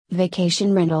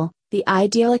Vacation rental, the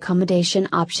ideal accommodation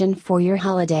option for your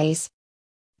holidays.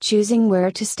 Choosing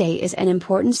where to stay is an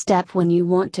important step when you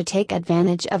want to take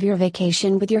advantage of your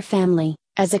vacation with your family,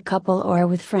 as a couple or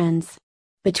with friends.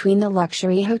 Between the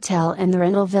luxury hotel and the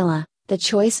rental villa, the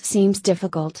choice seems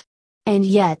difficult. And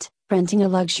yet, renting a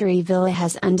luxury villa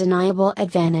has undeniable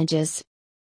advantages.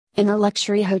 In a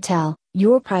luxury hotel,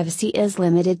 your privacy is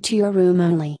limited to your room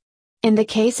only. In the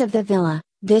case of the villa,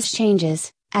 this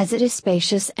changes, as it is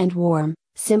spacious and warm,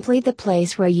 simply the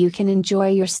place where you can enjoy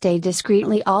your stay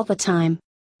discreetly all the time.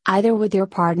 Either with your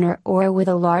partner or with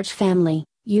a large family,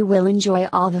 you will enjoy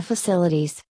all the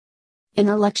facilities. In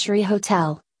a luxury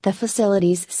hotel, the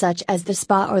facilities such as the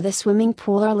spa or the swimming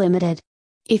pool are limited.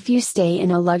 If you stay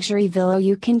in a luxury villa,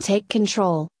 you can take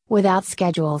control, without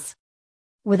schedules.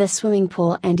 With a swimming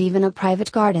pool and even a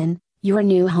private garden, your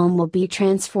new home will be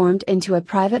transformed into a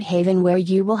private haven where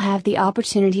you will have the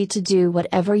opportunity to do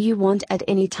whatever you want at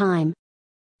any time.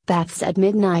 Baths at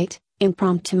midnight,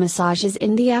 impromptu massages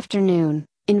in the afternoon,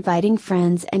 inviting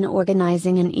friends and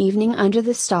organizing an evening under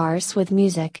the stars with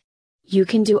music. You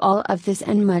can do all of this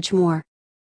and much more.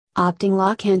 Opting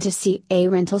lock-in to CA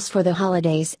rentals for the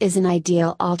holidays is an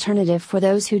ideal alternative for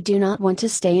those who do not want to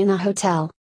stay in a hotel.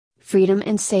 Freedom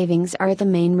and savings are the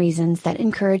main reasons that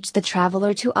encourage the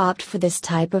traveler to opt for this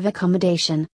type of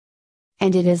accommodation.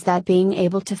 And it is that being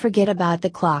able to forget about the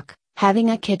clock, having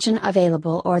a kitchen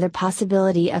available, or the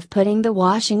possibility of putting the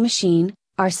washing machine,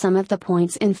 are some of the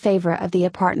points in favor of the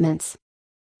apartments.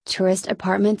 Tourist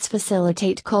apartments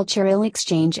facilitate cultural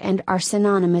exchange and are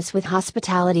synonymous with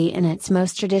hospitality in its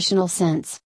most traditional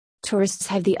sense. Tourists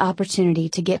have the opportunity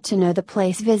to get to know the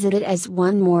place visited as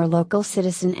one more local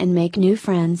citizen and make new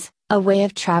friends, a way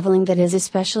of traveling that is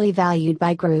especially valued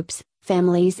by groups,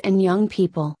 families, and young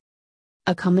people.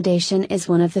 Accommodation is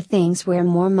one of the things where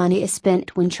more money is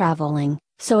spent when traveling,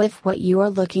 so if what you are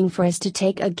looking for is to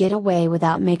take a getaway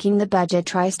without making the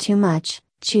budget rise too much,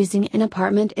 choosing an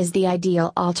apartment is the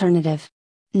ideal alternative.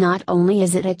 Not only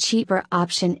is it a cheaper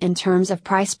option in terms of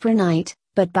price per night,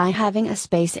 but by having a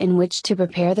space in which to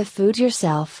prepare the food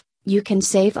yourself, you can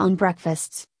save on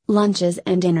breakfasts, lunches,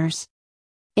 and dinners.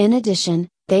 In addition,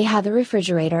 they have a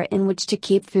refrigerator in which to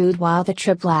keep food while the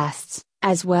trip lasts,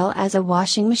 as well as a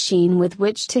washing machine with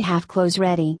which to have clothes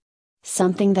ready.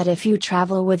 Something that if you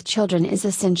travel with children is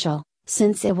essential,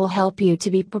 since it will help you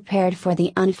to be prepared for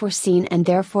the unforeseen and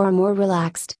therefore more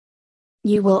relaxed.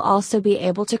 You will also be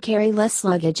able to carry less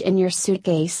luggage in your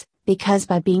suitcase, because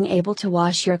by being able to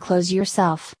wash your clothes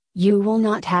yourself, you will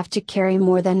not have to carry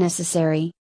more than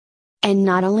necessary. And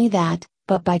not only that,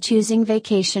 but by choosing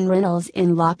vacation rentals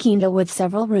in La Quinta with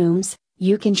several rooms,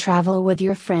 you can travel with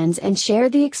your friends and share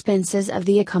the expenses of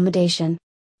the accommodation.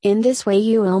 In this way,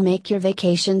 you will make your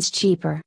vacations cheaper,